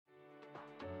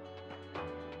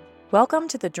Welcome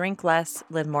to the Drink Less,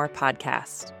 Live More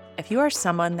podcast. If you are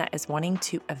someone that is wanting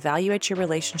to evaluate your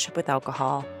relationship with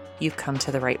alcohol, you've come to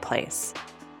the right place.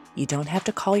 You don't have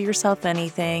to call yourself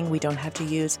anything. We don't have to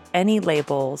use any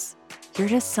labels. You're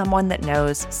just someone that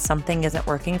knows something isn't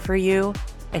working for you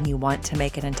and you want to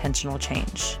make an intentional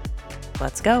change.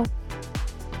 Let's go.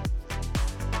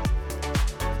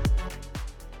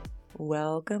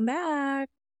 Welcome back.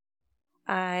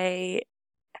 I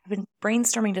have been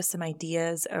brainstorming just some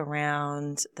ideas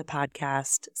around the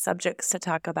podcast, subjects to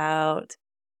talk about.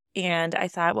 And I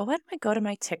thought, well, why don't I go to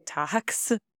my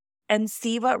TikToks and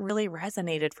see what really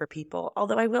resonated for people?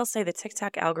 Although I will say the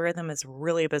TikTok algorithm is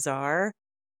really bizarre.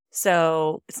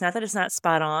 So it's not that it's not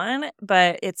spot on,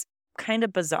 but it's kind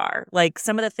of bizarre. Like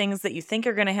some of the things that you think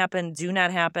are going to happen do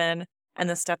not happen. And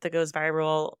the stuff that goes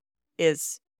viral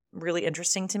is really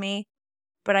interesting to me.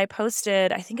 But I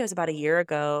posted, I think it was about a year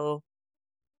ago,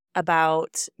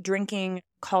 about drinking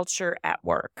culture at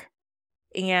work.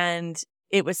 And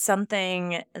it was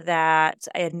something that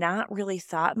I had not really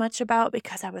thought much about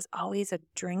because I was always a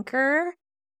drinker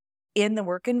in the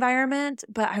work environment.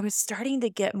 But I was starting to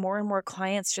get more and more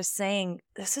clients just saying,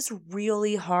 this is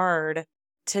really hard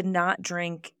to not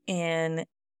drink in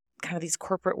kind of these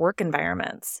corporate work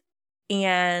environments.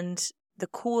 And the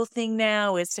cool thing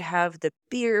now is to have the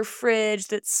beer fridge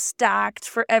that's stocked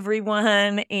for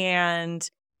everyone and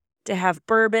to have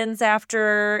bourbons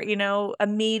after, a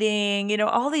meeting,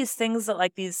 all these things that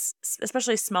like these,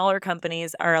 especially smaller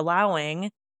companies are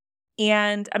allowing.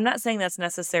 And I'm not saying that's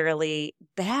necessarily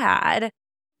bad,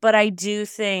 but I do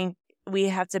think we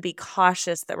have to be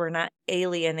cautious that we're not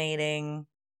alienating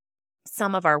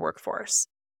some of our workforce.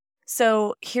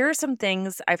 So here are some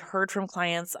things I've heard from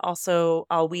clients. Also,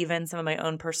 I'll weave in some of my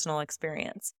own personal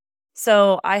experience.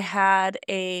 So I had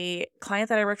a client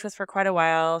that I worked with for quite a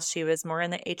while. She was more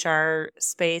in the HR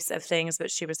space of things,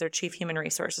 but she was their chief human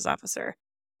resources officer.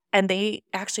 And they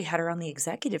actually had her on the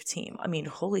executive team. I mean,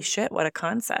 holy shit, what a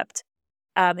concept.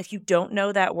 If you don't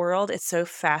know that world, it's so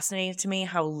fascinating to me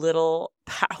how little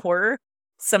power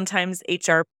sometimes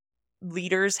HR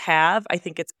leaders have. I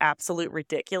think it's absolute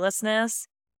ridiculousness.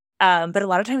 But a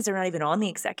lot of times they're not even on the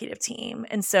executive team.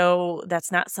 And so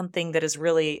that's not something that is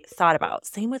really thought about.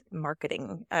 Same with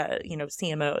marketing,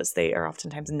 CMOs, they are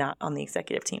oftentimes not on the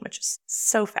executive team, which is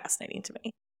so fascinating to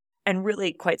me and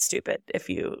really quite stupid if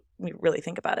you really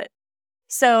think about it.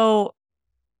 So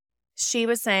she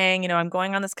was saying, I'm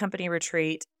going on this company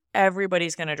retreat.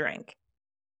 Everybody's going to drink.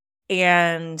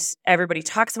 And everybody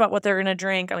talks about what they're going to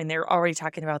drink. I mean, they're already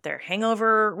talking about their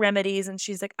hangover remedies. And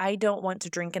she's like, I don't want to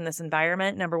drink in this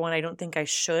environment. Number one, I don't think I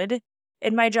should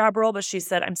in my job role. But she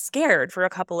said, I'm scared for a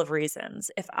couple of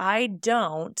reasons. If I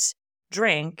don't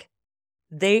drink,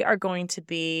 they are going to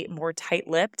be more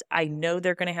tight-lipped. I know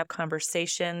they're going to have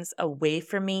conversations away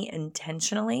from me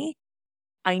intentionally.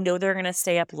 I know they're going to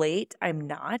stay up late. I'm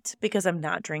not, because I'm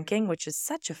not drinking, which is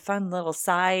such a fun little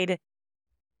side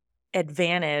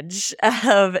advantage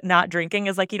of not drinking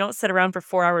is like you don't sit around for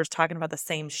 4 hours talking about the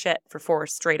same shit for 4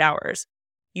 straight hours.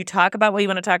 You talk about what you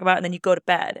want to talk about and then you go to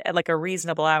bed at like a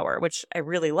reasonable hour, which I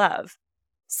really love.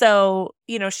 So,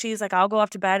 she's like, I'll go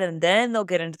off to bed and then they'll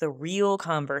get into the real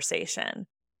conversation.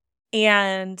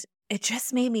 And it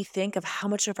just made me think of how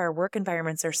much of our work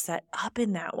environments are set up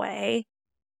in that way.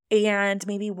 And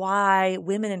maybe why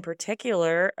women in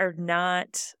particular are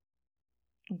not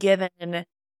given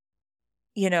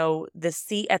the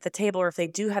seat at the table, or if they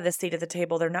do have the seat at the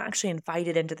table, they're not actually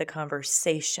invited into the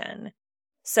conversation.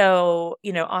 So,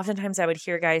 oftentimes I would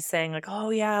hear guys saying like, oh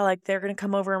yeah, like they're going to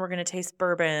come over and we're going to taste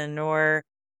bourbon, or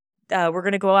we're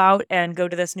going to go out and go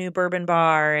to this new bourbon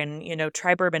bar and,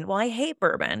 try bourbon. Well, I hate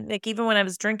bourbon. Like even when I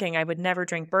was drinking, I would never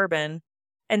drink bourbon.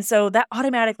 And so that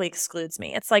automatically excludes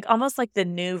me. It's like almost like the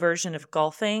new version of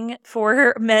golfing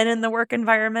for men in the work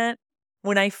environment.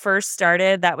 When I first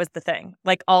started, that was the thing.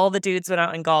 Like all the dudes went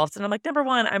out and golfed. And I'm like, number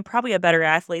one, I'm probably a better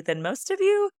athlete than most of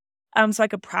you. So I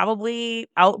could probably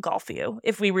out golf you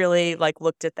if we really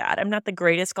looked at that. I'm not the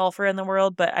greatest golfer in the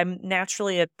world, but I'm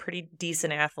naturally a pretty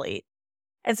decent athlete.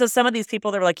 And so some of these people,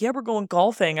 they were like, yeah, we're going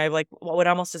golfing. I would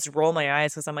almost just roll my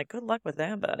eyes because I'm like, good luck with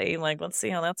that, buddy. Like, let's see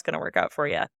how that's going to work out for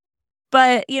you.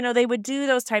 But, they would do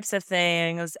those types of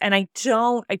things. And I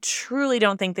truly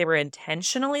don't think they were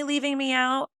intentionally leaving me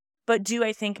out. But do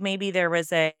I think maybe there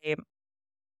was a,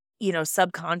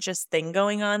 subconscious thing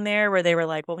going on there where they were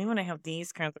like, well, we want to have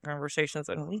these kinds of conversations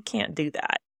and we can't do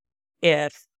that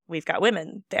if we've got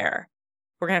women there.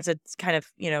 We're going to have to kind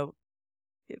of,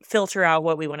 filter out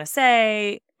what we want to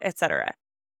say, etc.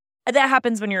 That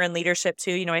happens when you're in leadership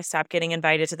too. I stopped getting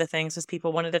invited to the things because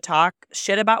people wanted to talk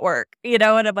shit about work, and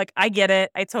I'm like, I get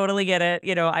it. I totally get it.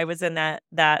 I was in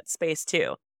that space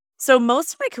too. So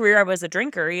most of my career, I was a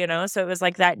drinker, so it was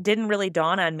like that didn't really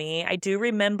dawn on me. I do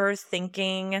remember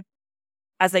thinking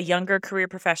as a younger career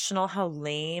professional how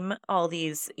lame all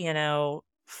these,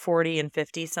 40 and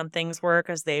 50 somethings were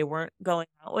because they weren't going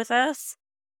out with us.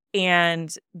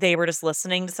 And they were just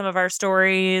listening to some of our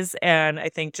stories, and I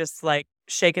think just, like,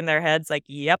 shaking their heads like,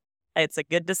 "Yep, it's a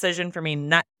good decision for me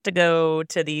not to go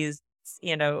to these,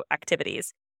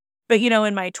 activities." But,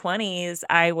 in my 20s,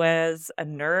 I was a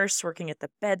nurse working at the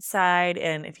bedside,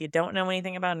 and if you don't know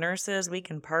anything about nurses, we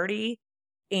can party,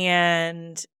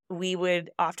 and we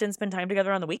would often spend time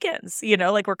together on the weekends,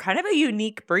 like, we're kind of a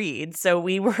unique breed, so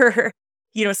we were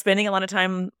spending a lot of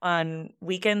time on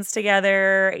weekends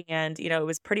together. And, it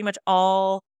was pretty much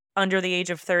all under the age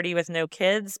of 30 with no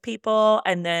kids people.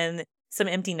 And then some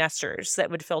empty nesters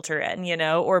that would filter in,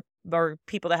 or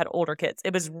people that had older kids.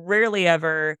 It was rarely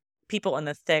ever people in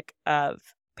the thick of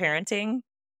parenting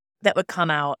that would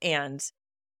come out and,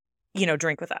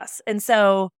 drink with us. And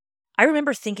so I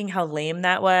remember thinking how lame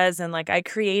that was. And like I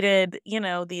created,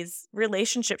 these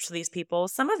relationships with these people,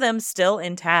 some of them still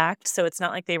intact. So it's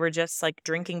not like they were just like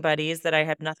drinking buddies that I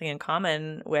have nothing in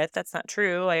common with. That's not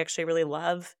true. I actually really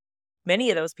love many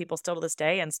of those people still to this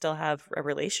day and still have a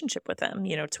relationship with them,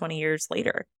 20 years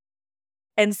later.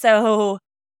 And so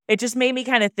it just made me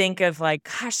kind of think of like,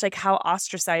 gosh, like how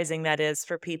ostracizing that is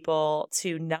for people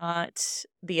to not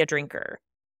be a drinker.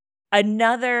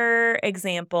 Another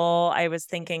example I was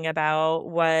thinking about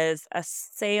was a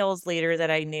sales leader that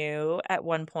I knew at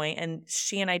one point, and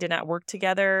she and I did not work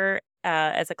together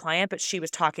as a client, but she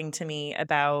was talking to me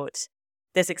about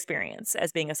this experience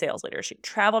as being a sales leader. She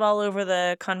traveled all over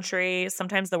the country,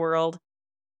 sometimes the world,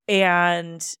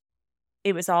 and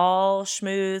it was all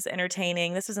schmooze,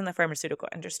 entertaining. This was in the pharmaceutical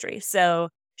industry. So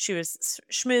she was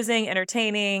schmoozing,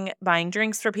 entertaining, buying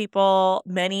drinks for people.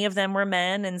 Many of them were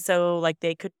men. And so like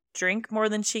they could drink more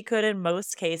than she could in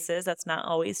most cases. That's not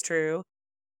always true.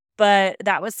 But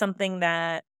that was something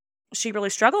that she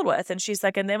really struggled with. And she's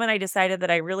like, and then when I decided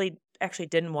that I really actually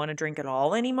didn't want to drink at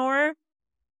all anymore,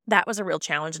 that was a real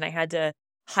challenge. And I had to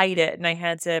hide it. And I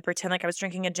had to pretend like I was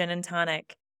drinking a gin and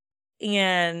tonic.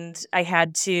 And I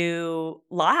had to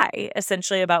lie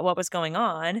essentially about what was going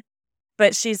on.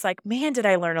 But she's like, man, did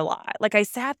I learn a lot. Like I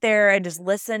sat there and just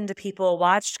listened to people,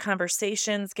 watched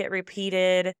conversations get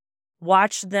repeated,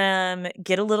 watched them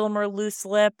get a little more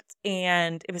loose-lipped.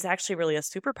 And it was actually really a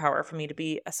superpower for me to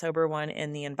be a sober one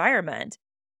in the environment.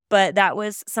 But that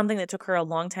was something that took her a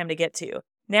long time to get to.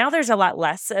 Now there's a lot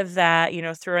less of that,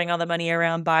 throwing all the money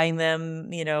around, buying them,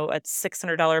 a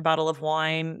 $600 bottle of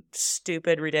wine,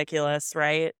 stupid, ridiculous,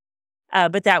 right?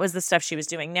 But that was the stuff she was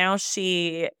doing. Now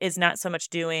she is not so much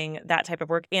doing that type of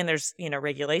work. And there's,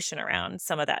 regulation around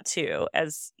some of that too,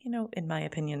 as, in my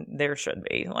opinion, there should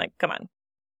be. Like, come on.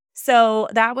 So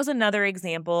that was another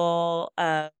example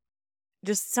of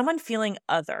just someone feeling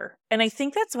other. And I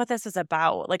think that's what this is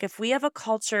about. Like, if we have a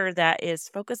culture that is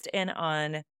focused in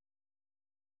on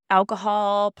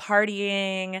alcohol,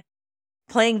 partying,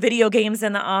 playing video games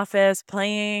in the office,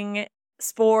 playing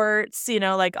sports,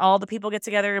 like all the people get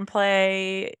together and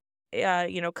play,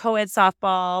 co-ed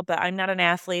softball, but I'm not an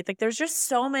athlete. Like there's just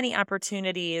so many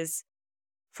opportunities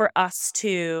for us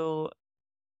to,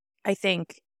 I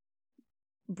think,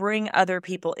 bring other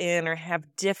people in or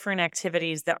have different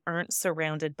activities that aren't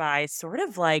surrounded by sort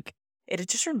of like, it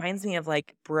just reminds me of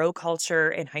like bro culture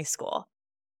in high school.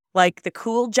 Like the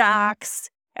cool jocks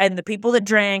and the people that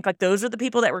drank, like those are the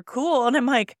people that were cool. And I'm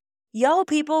like, yo,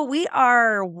 people, we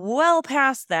are well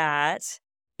past that.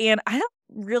 And I don't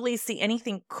really see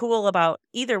anything cool about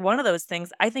either one of those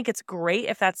things. I think it's great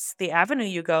if that's the avenue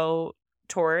you go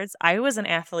towards. I was an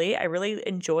athlete. I really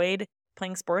enjoyed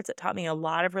playing sports. It taught me a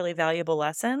lot of really valuable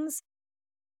lessons.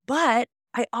 But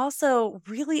I also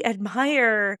really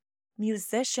admire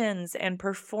musicians and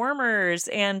performers.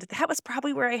 And that was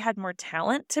probably where I had more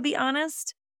talent, to be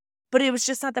honest. But it was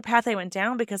just not the path I went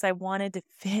down because I wanted to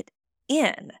fit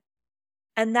in.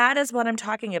 And that is what I'm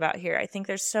talking about here. I think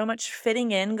there's so much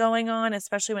fitting in going on,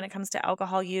 especially when it comes to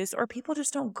alcohol use, or people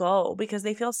just don't go because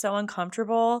they feel so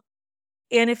uncomfortable.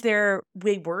 And if they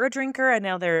were a drinker and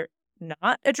now they're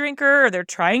not a drinker, or they're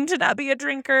trying to not be a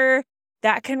drinker,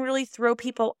 that can really throw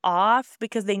people off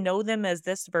because they know them as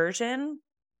this version.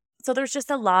 So there's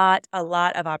just a lot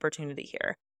of opportunity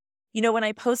here. When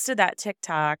I posted that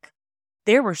TikTok,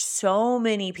 there were so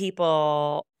many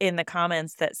people in the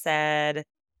comments that said,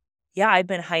 yeah, I've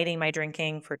been hiding my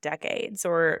drinking for decades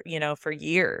or, for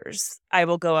years. I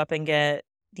will go up and get,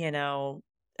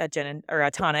 a a gin or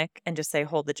a tonic and just say,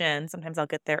 hold the gin. Sometimes I'll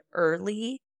get there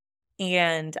early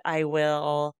and I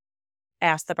will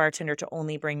ask the bartender to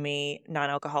only bring me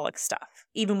non-alcoholic stuff,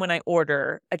 even when I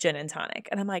order a gin and tonic.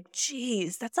 And I'm like,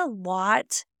 geez, that's a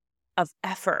lot of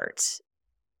effort,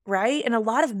 right? And a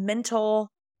lot of mental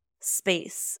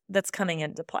space that's coming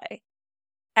into play.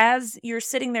 As you're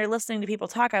sitting there listening to people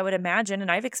talk, I would imagine,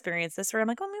 and I've experienced this where I'm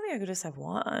like, oh, maybe I could just have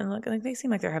one. Like they seem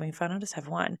like they're having fun. I'll just have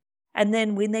one. And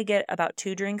then when they get about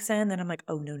 2 drinks in, then I'm like,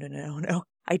 oh, no.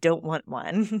 I don't want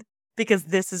one because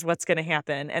this is what's going to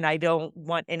happen. And I don't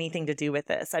want anything to do with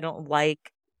this. I don't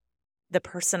like the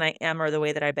person I am or the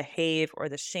way that I behave or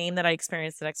the shame that I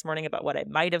experience the next morning about what I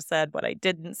might have said, what I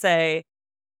didn't say,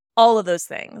 all of those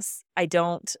things. I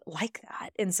don't like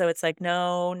that. And so it's like,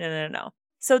 no.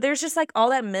 So there's just like all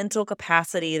that mental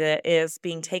capacity that is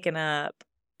being taken up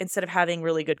instead of having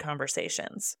really good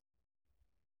conversations.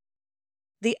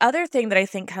 The other thing that I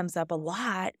think comes up a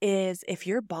lot is if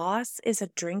your boss is a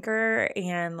drinker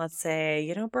and let's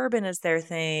say, bourbon is their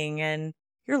thing and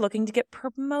you're looking to get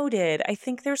promoted, I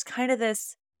think there's kind of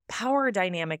this power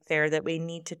dynamic there that we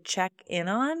need to check in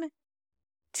on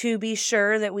to be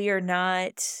sure that we are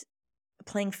not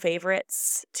playing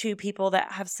favorites to people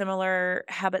that have similar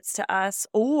habits to us,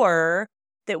 or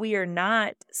that we are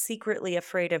not secretly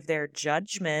afraid of their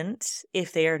judgment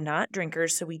if they are not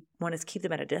drinkers. So we want to keep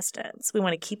them at a distance. We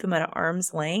want to keep them at an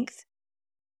arm's length.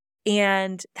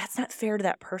 And that's not fair to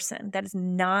that person. That is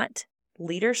not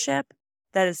leadership.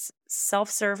 That is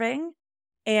self-serving.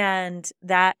 And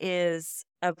that is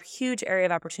a huge area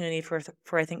of opportunity for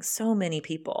I think, so many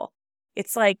people.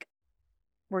 It's like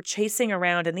we're chasing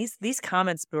around, and these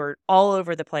comments were all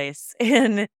over the place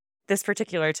in this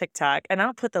particular TikTok. And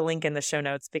I'll put the link in the show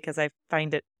notes because I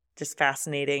find it just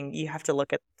fascinating. You have to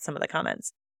look at some of the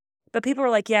comments. But people were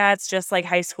like, yeah, it's just like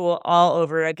high school all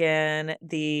over again.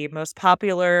 The most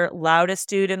popular, loudest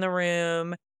dude in the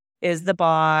room is the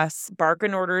boss,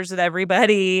 barking orders at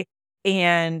everybody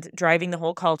and driving the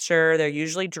whole culture. They're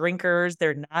usually drinkers.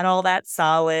 They're not all that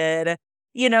solid.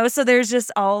 So there's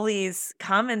just all these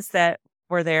comments that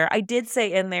were there. I did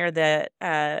say in there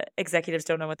that executives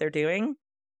don't know what they're doing.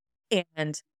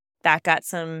 And that got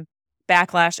some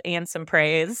backlash and some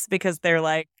praise because they're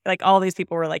like all these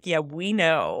people were like, yeah, we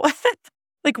know.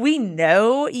 Like, we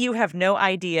know you have no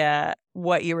idea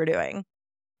what you were doing.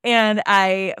 And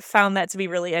I found that to be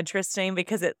really interesting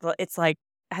because it's like,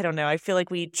 I don't know. I feel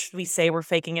like we say we're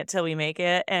faking it till we make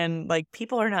it. And like,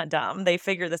 people are not dumb. They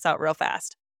figure this out real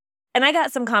fast. And I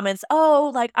got some comments,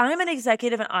 like, I'm an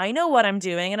executive and I know what I'm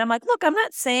doing. And I'm like, look, I'm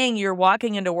not saying you're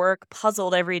walking into work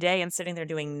puzzled every day and sitting there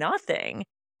doing nothing.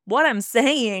 What I'm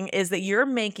saying is that you're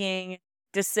making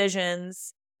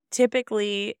decisions,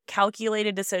 typically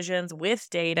calculated decisions with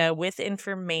data, with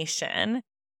information,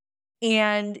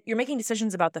 and you're making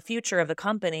decisions about the future of the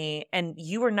company, and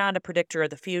you are not a predictor of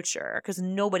the future because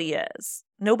nobody is.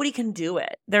 Nobody can do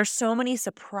it. There's so many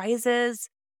surprises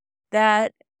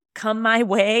that come my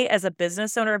way as a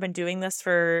business owner. I've been doing this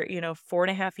for,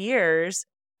 4.5 years.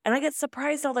 And I get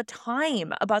surprised all the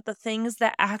time about the things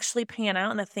that actually pan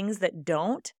out and the things that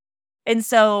don't. And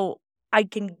so I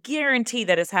can guarantee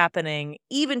that is happening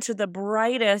even to the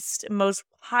brightest, most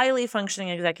highly functioning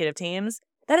executive teams.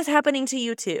 That is happening to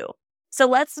you too. So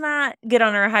let's not get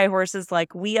on our high horses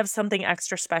like we have something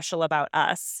extra special about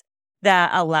us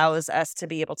that allows us to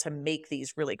be able to make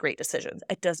these really great decisions.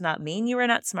 It does not mean you are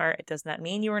not smart. It does not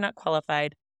mean you are not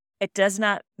qualified. It does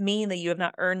not mean that you have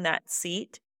not earned that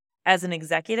seat as an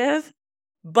executive.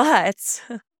 But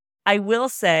I will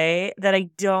say that I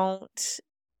don't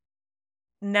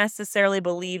necessarily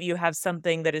believe you have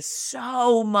something that is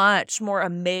so much more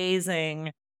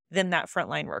amazing than that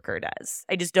frontline worker does.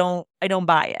 I don't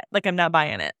buy it. Like, I'm not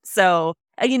buying it. So,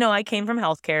 I came from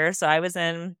healthcare, so I was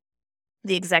in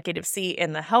the executive seat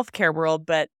in the healthcare world,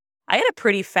 but I had a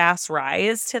pretty fast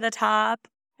rise to the top.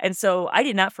 And so I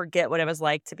did not forget what it was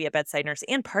like to be a bedside nurse.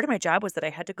 And part of my job was that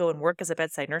I had to go and work as a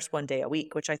bedside nurse 1 day a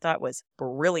week, which I thought was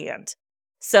brilliant.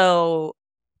 So,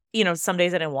 some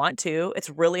days I didn't want to. It's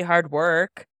really hard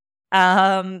work.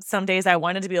 Some days I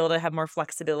wanted to be able to have more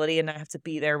flexibility and not have to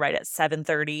be there right at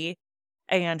 7:30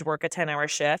 and work a 10-hour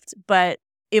shift. But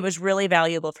it was really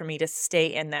valuable for me to stay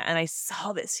in that. And I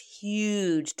saw this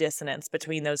huge dissonance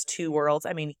between those two worlds.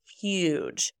 I mean,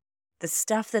 huge. The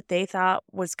stuff that they thought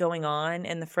was going on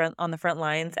on the front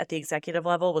lines at the executive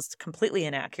level was completely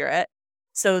inaccurate.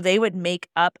 So they would make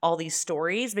up all these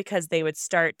stories because they would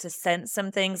start to sense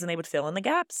some things and they would fill in the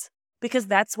gaps. Because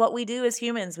that's what we do as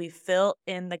humans. We fill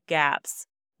in the gaps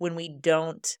when we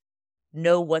don't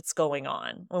know what's going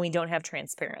on, when we don't have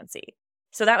transparency.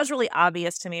 So that was really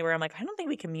obvious to me where I'm like, I don't think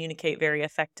we communicate very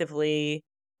effectively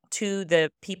to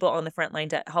the people on the front line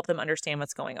to help them understand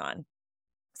what's going on.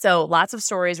 So lots of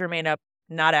stories were made up,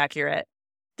 not accurate.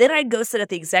 Then I'd go sit at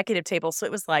the executive table. So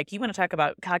it was like, you want to talk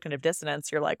about cognitive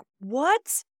dissonance? You're like,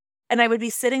 what? And I would be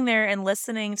sitting there and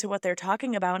listening to what they're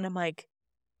talking about. And I'm like,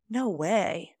 no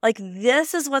way. Like,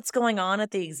 this is what's going on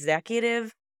at the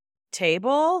executive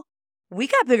table? We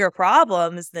got bigger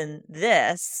problems than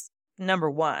this, number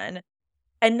one.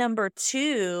 And number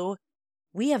two,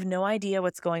 we have no idea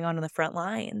what's going on the front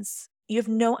lines. You have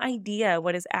no idea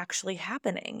what is actually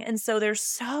happening. And so there's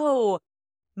so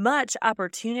much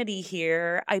opportunity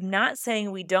here. I'm not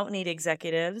saying we don't need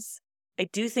executives. I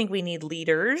do think we need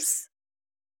leaders.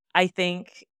 I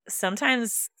think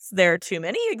sometimes there are too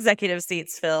many executive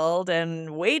seats filled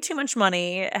and way too much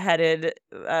money headed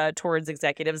towards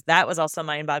executives. That was also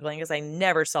mind-boggling because I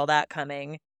never saw that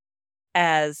coming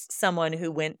as someone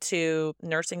who went to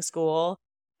nursing school,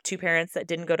 two parents that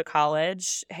didn't go to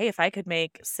college. Hey, if I could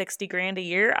make $60,000 a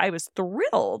year, I was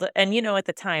thrilled. And, at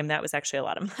the time, that was actually a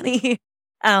lot of money.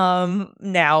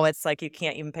 Now it's like you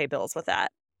can't even pay bills with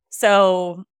that.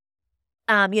 So,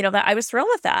 that I was thrilled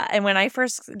with that. And when I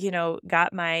first,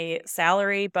 got my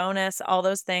salary, bonus, all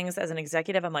those things as an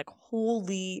executive, I'm like,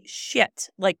 holy shit,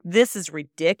 like, this is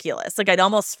ridiculous. Like, I'd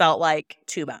almost felt like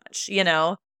too much,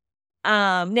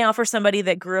 Now for somebody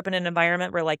that grew up in an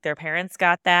environment where like their parents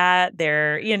got that,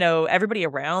 everybody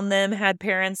around them had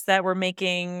parents that were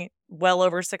making well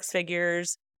over six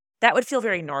figures, that would feel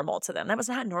very normal to them. That was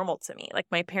not normal to me. Like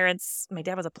my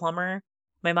dad was a plumber.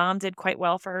 My mom did quite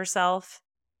well for herself.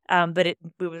 But it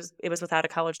was without a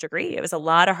college degree. It was a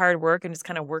lot of hard work and just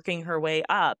kind of working her way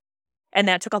up. And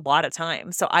that took a lot of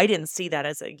time. So I didn't see that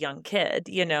as a young kid.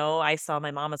 I saw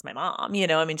my mom as my mom.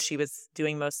 She was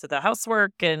doing most of the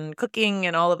housework and cooking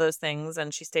and all of those things.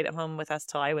 And she stayed at home with us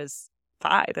till I was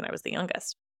 5 and I was the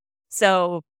youngest.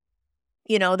 So,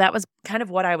 that was kind of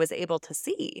what I was able to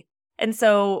see. And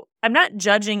so I'm not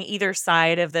judging either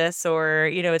side of this or,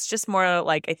 it's just more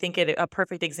like I think a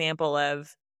perfect example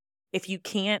of if you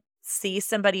can't see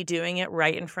somebody doing it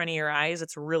right in front of your eyes,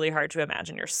 it's really hard to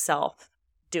imagine yourself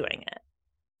doing it.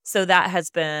 So that has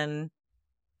been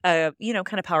a,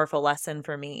 kind of powerful lesson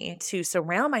for me to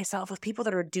surround myself with people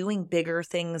that are doing bigger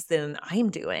things than I'm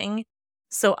doing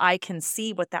so I can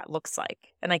see what that looks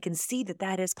like. And I can see that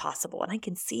that is possible. And I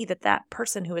can see that that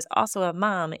person who is also a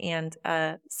mom and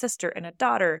a sister and a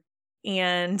daughter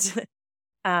and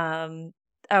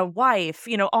a wife,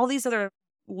 all these other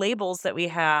labels that we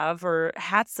have or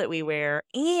hats that we wear,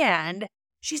 and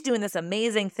she's doing this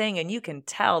amazing thing and you can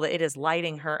tell that it is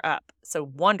lighting her up. So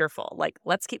wonderful. Like,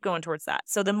 let's keep going towards that.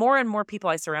 So the more and more people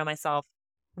I surround myself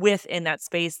with in that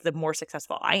space, the more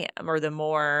successful I am, or the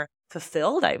more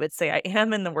fulfilled I would say I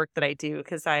am in the work that I do,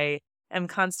 because I am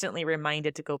constantly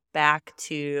reminded to go back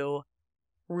to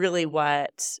really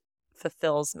what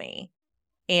fulfills me,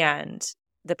 and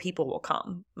the people will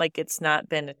come. Like, it's not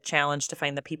been a challenge to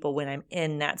find the people when I'm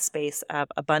in that space of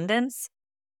abundance,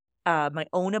 my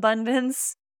own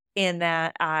abundance, in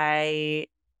that I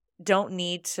don't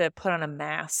need to put on a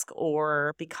mask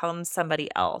or become somebody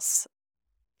else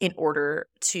in order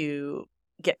to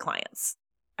get clients.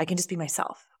 I can just be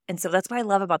myself. And so that's what I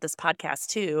love about this podcast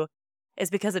too,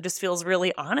 is because it just feels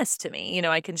really honest to me.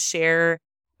 I can share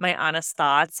my honest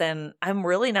thoughts and I'm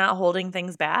really not holding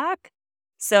things back.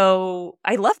 So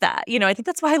I love that. I think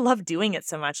that's why I love doing it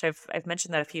so much. I've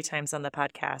mentioned that a few times on the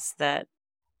podcast, that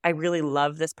I really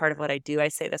love this part of what I do. I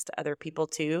say this to other people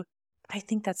too, but I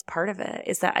think that's part of it,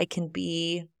 is that I can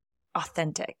be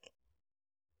authentic.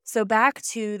 So back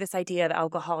to this idea of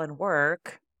alcohol and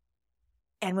work.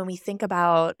 And when we think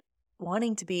about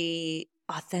wanting to be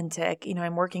authentic,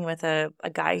 I'm working with a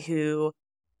guy who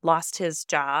lost his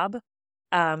job.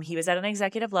 He was at an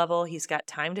executive level. He's got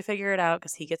time to figure it out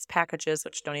because he gets packages,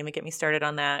 which don't even get me started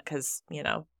on that because,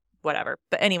 whatever.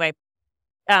 But anyway,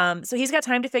 so he's got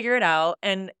time to figure it out.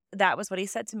 And that was what he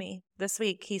said to me this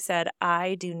week. He said,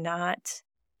 I do not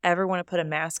ever want to put a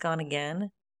mask on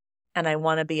again. And I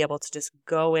want to be able to just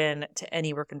go in to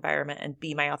any work environment and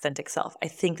be my authentic self. I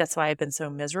think that's why I've been so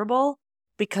miserable,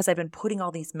 because I've been putting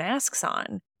all these masks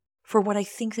on for what I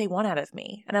think they want out of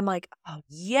me. And I'm like, oh,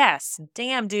 yes,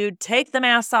 damn, dude, take the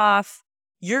mask off.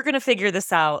 You're going to figure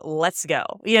this out. Let's go.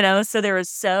 So there was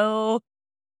so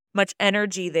much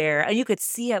energy there. And you could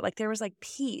see it. Like, there was like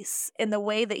peace in the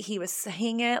way that he was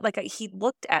saying it. Like, he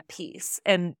looked at peace.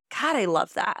 And God, I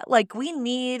love that. Like, we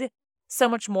need so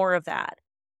much more of that.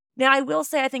 Now, I will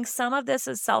say, I think some of this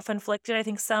is self-inflicted. I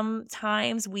think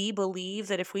sometimes we believe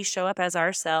that if we show up as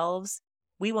ourselves,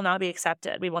 we will not be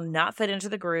accepted. We will not fit into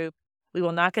the group. We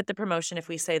will not get the promotion if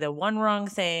we say the one wrong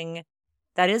thing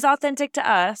that is authentic to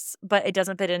us, but it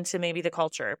doesn't fit into maybe the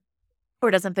culture.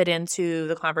 or doesn't fit into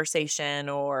the conversation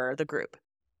or the group.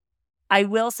 I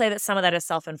will say that some of that is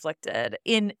self-inflicted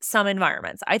in some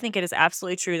environments. I think it is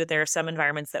absolutely true that there are some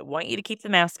environments that want you to keep the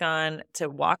mask on, to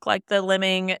walk like the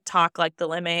lemming, talk like the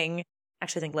lemming.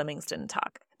 Actually, I think lemmings didn't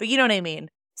talk, but you know what I mean?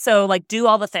 So like do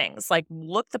all the things, like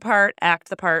look the part, act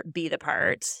the part, be the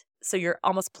part. So you're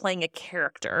almost playing a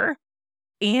character.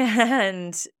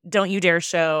 And don't you dare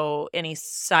show any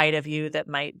side of you that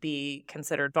might be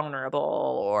considered vulnerable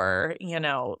or,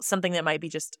 something that might be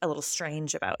just a little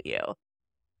strange about you.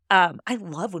 I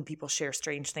love when people share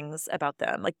strange things about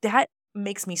them. Like that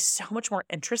makes me so much more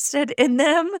interested in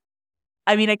them.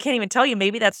 I mean, I can't even tell you,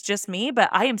 maybe that's just me, but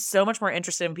I am so much more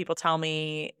interested when people tell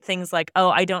me things like,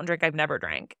 oh, I don't drink, I've never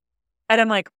drank. And I'm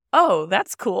like, oh,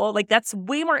 that's cool. Like that's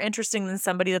way more interesting than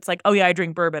somebody that's like, oh yeah, I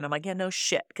drink bourbon. I'm like, yeah, no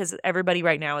shit. Because everybody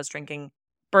right now is drinking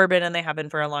bourbon and they have been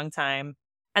for a long time.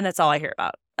 And that's all I hear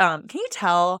about. Can you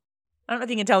tell? I don't know if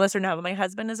you can tell this or not, but my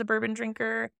husband is a bourbon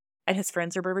drinker and his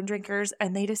friends are bourbon drinkers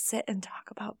and they just sit and talk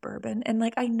about bourbon. And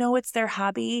like, I know it's their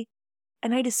hobby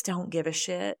and I just don't give a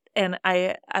shit. And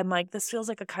I'm like, this feels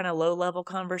like a kind of low level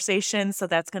conversation. So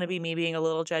that's going to be me being a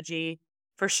little judgy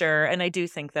for sure. And I do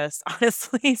think this,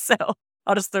 honestly. So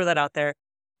I'll just throw that out there.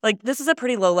 Like, this is a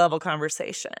pretty low level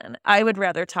conversation. I would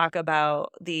rather talk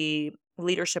about the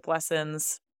leadership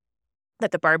lessons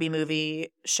that the Barbie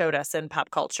movie showed us in pop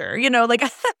culture, like,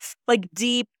 like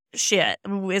deep shit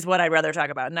is what I'd rather talk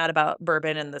about, not about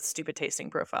bourbon and the stupid tasting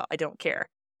profile. I don't care.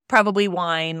 Probably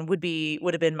wine would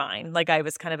have been mine. Like I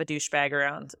was kind of a douchebag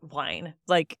around wine.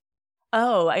 Like,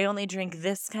 oh, I only drink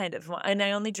this kind of wine. And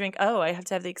I only drink, I have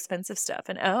to have the expensive stuff.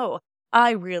 And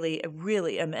I really,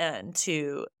 really am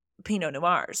into Pinot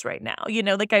Noirs right now.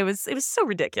 Like it was so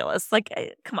ridiculous. Like,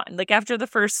 come on. Like after the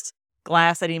first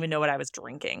glass, I didn't even know what I was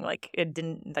drinking. Like it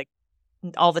didn't, like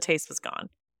all the taste was gone.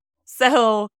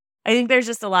 So I think there's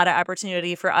just a lot of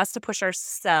opportunity for us to push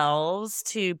ourselves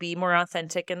to be more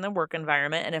authentic in the work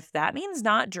environment. And if that means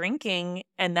not drinking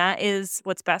and that is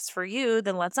what's best for you,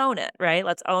 then let's own it, right?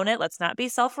 Let's own it. Let's not be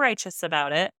self-righteous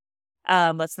about it.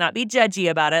 Let's not be judgy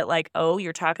about it. Like, oh,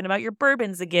 you're talking about your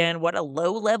bourbons again. What a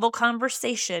low-level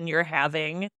conversation you're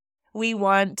having. We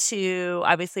want to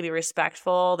obviously be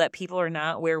respectful that people are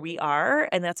not where we are,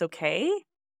 and that's okay.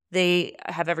 They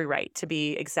have every right to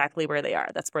be exactly where they are.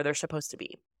 That's where they're supposed to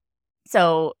be.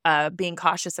 So being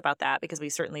cautious about that because we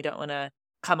certainly don't want to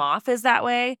come off as that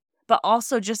way, but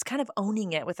also just kind of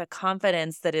owning it with a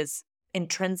confidence that is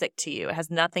intrinsic to you. It has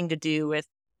nothing to do with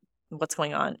what's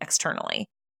going on externally.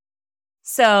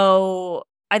 So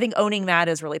I think owning that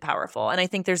is really powerful. And I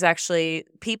think there's actually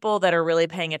people that are really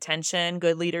paying attention,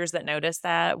 good leaders that notice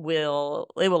that it will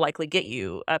likely get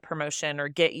you a promotion or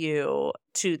get you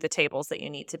to the tables that you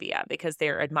need to be at because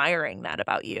they're admiring that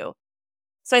about you.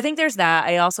 So I think there's that.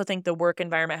 I also think the work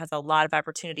environment has a lot of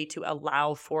opportunity to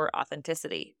allow for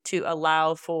authenticity, to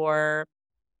allow for,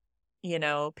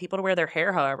 people to wear their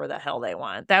hair however the hell they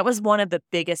want. That was one of the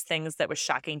biggest things that was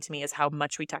shocking to me is how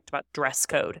much we talked about dress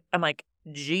code. I'm like,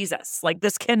 Jesus, like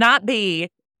this cannot be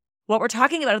what we're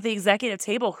talking about at the executive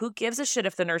table. Who gives a shit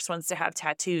if the nurse wants to have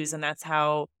tattoos and that's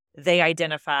how they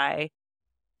identify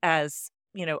as,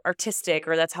 artistic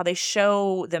or that's how they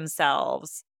show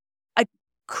themselves?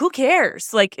 Who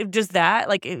cares? Like, just that,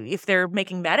 like, if they're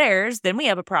making med airs, then we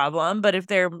have a problem. But if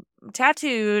they're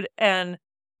tattooed and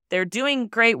they're doing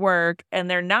great work and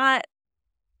they're not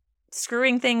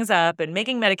screwing things up and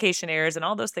making medication errors and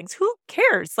all those things, who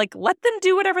cares? Like, let them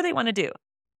do whatever they want to do.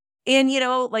 And,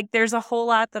 like, there's a whole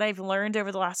lot that I've learned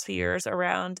over the last few years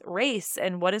around race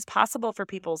and what is possible for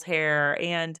people's hair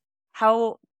and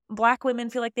how Black women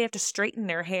feel like they have to straighten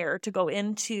their hair to go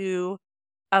into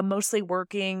a mostly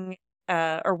working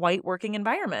or white working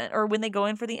environment, or when they go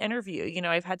in for the interview.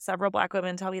 I've had several Black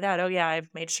women tell me that, oh yeah, I've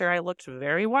made sure I looked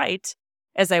very white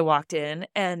as I walked in.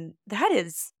 And that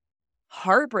is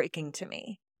heartbreaking to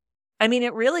me. I mean,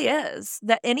 it really is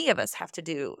that any of us have to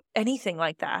do anything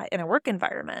like that in a work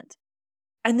environment.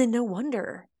 And then no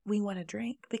wonder we want to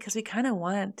drink because we kind of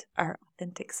want our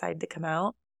authentic side to come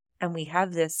out. And we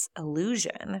have this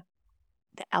illusion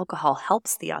that alcohol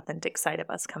helps the authentic side of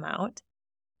us come out.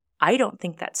 I don't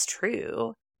think that's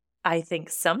true. I think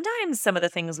sometimes some of the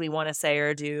things we want to say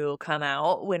or do come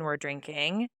out when we're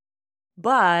drinking,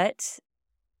 but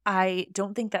I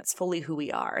don't think that's fully who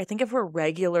we are. I think if we're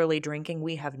regularly drinking,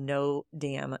 we have no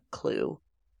damn clue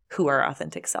who our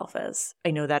authentic self is. I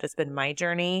know that has been my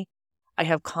journey. I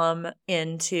have come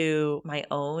into my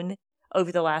own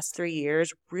over the last 3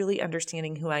 years, really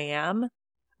understanding who I am,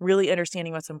 really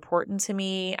understanding what's important to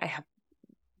me. I have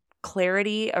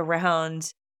clarity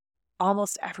around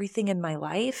almost everything in my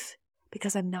life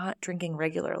because I'm not drinking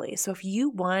regularly. So if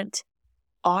you want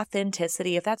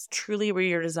authenticity, if that's truly where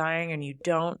you're desiring and you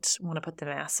don't want to put the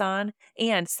mask on.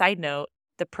 And side note,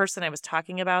 the person I was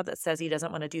talking about that says he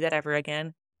doesn't want to do that ever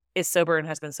again is sober and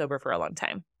has been sober for a long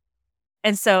time.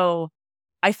 And so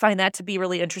I find that to be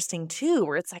really interesting too,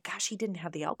 where it's like, gosh, he didn't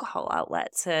have the alcohol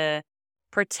outlet to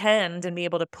pretend and be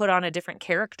able to put on a different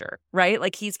character, right?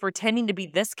 Like he's pretending to be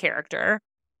this character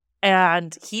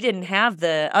and he didn't have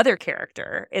the other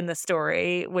character in the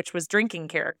story, which was drinking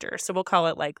character. So we'll call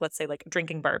it like, let's say like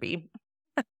drinking Barbie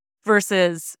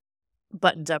versus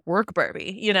buttoned up work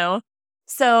Barbie, you know?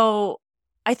 So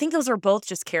I think those are both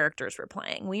just characters we're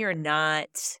playing.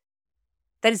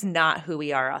 That is not who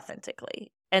we are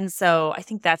authentically. And so I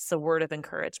think that's the word of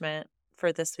encouragement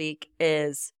for this week,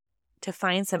 is to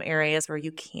find some areas where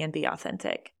you can be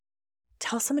authentic.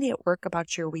 Tell somebody at work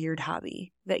about your weird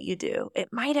hobby that you do. It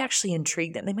might actually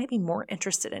intrigue them. They might be more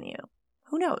interested in you.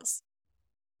 Who knows?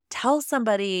 Tell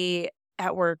somebody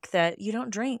at work that you don't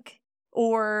drink,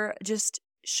 or just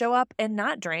show up and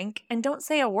not drink and don't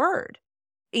say a word.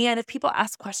 And if people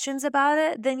ask questions about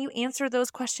it, then you answer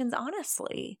those questions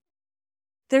honestly.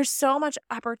 There's so much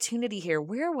opportunity here.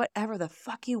 Wear whatever the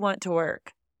fuck you want to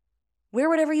work. Wear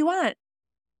whatever you want.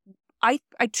 I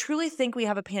truly think we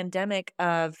have a pandemic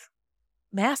of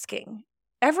masking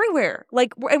everywhere.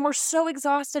 And we're so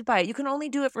exhausted by it. You can only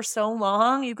do it for so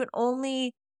long. You can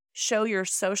only show your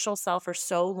social self for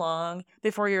so long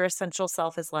before your essential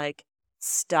self is like,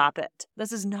 stop it.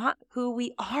 This is not who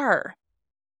we are.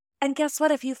 And guess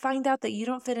what? If you find out that you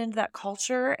don't fit into that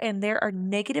culture and there are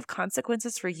negative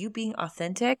consequences for you being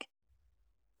authentic,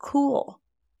 cool.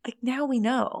 Like now we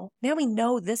know. Now we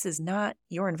know this is not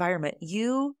your environment.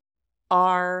 You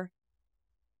are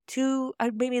too,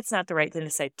 maybe it's not the right thing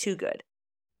to say, too good.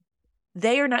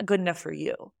 They are not good enough for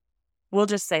you. We'll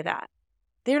just say that.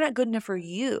 They're not good enough for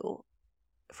you,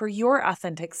 for your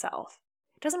authentic self.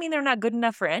 It doesn't mean they're not good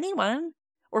enough for anyone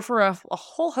or for a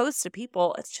whole host of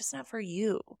people. It's just not for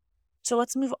you. So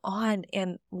let's move on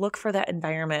and look for that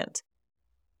environment.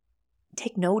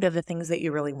 Take note of the things that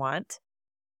you really want.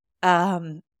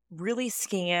 Really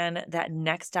scan that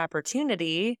next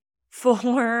opportunity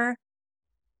for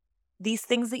these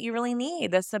things that you really need,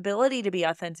 this ability to be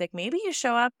authentic. Maybe you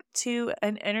show up to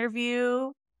an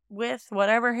interview with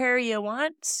whatever hair you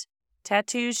want,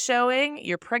 tattoos showing,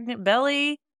 your pregnant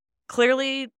belly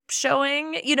clearly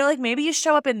showing, like maybe you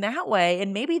show up in that way,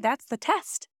 and maybe that's the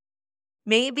test.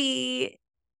 Maybe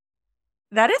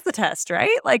that is the test,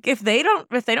 right? Like if they don't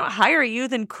hire you,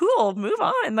 then cool, move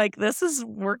on. Like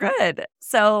we're good.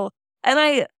 So,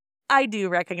 and I do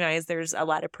recognize there's a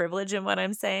lot of privilege in what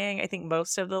I'm saying. I think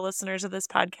most of the listeners of this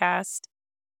podcast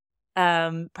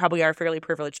probably are fairly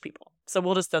privileged people. So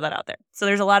we'll just throw that out there. So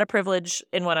there's a lot of privilege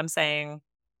in what I'm saying.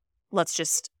 Let's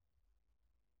just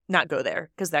not go there,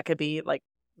 because that could be like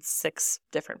 6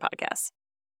 different podcasts.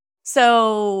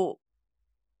 So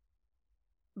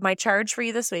my charge for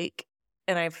you this week,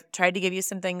 and I've tried to give you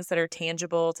some things that are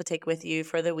tangible to take with you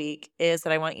for the week, is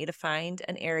that I want you to find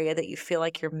an area that you feel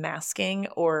like you're masking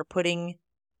or putting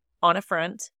on a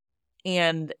front.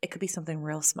 And it could be something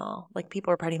real small. Like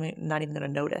people are probably not even going to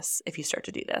notice if you start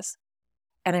to do this.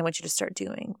 And I want you to start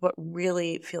doing what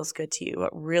really feels good to you,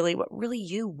 what really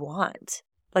you want.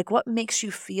 Like what makes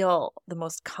you feel the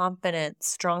most confident,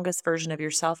 strongest version of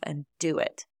yourself, and do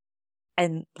it.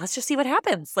 And let's just see what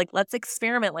happens. Like, let's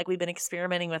experiment like we've been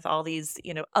experimenting with all these,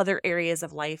 other areas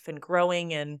of life and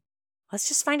growing. And let's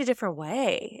just find a different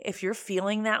way. If you're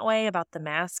feeling that way about the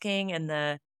masking and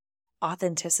the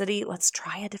authenticity, let's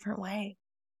try a different way.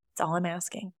 That's all I'm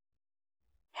asking.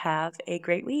 Have a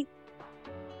great week.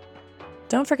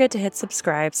 Don't forget to hit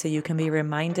subscribe so you can be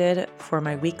reminded for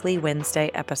my weekly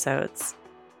Wednesday episodes.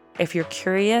 If you're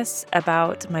curious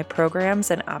about my programs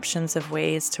and options of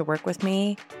ways to work with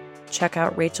me, check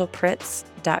out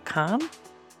rachelpritz.com.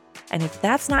 And if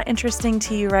that's not interesting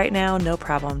to you right now, no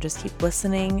problem. Just keep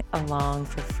listening along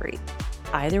for free.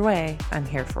 Either way, I'm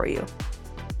here for you.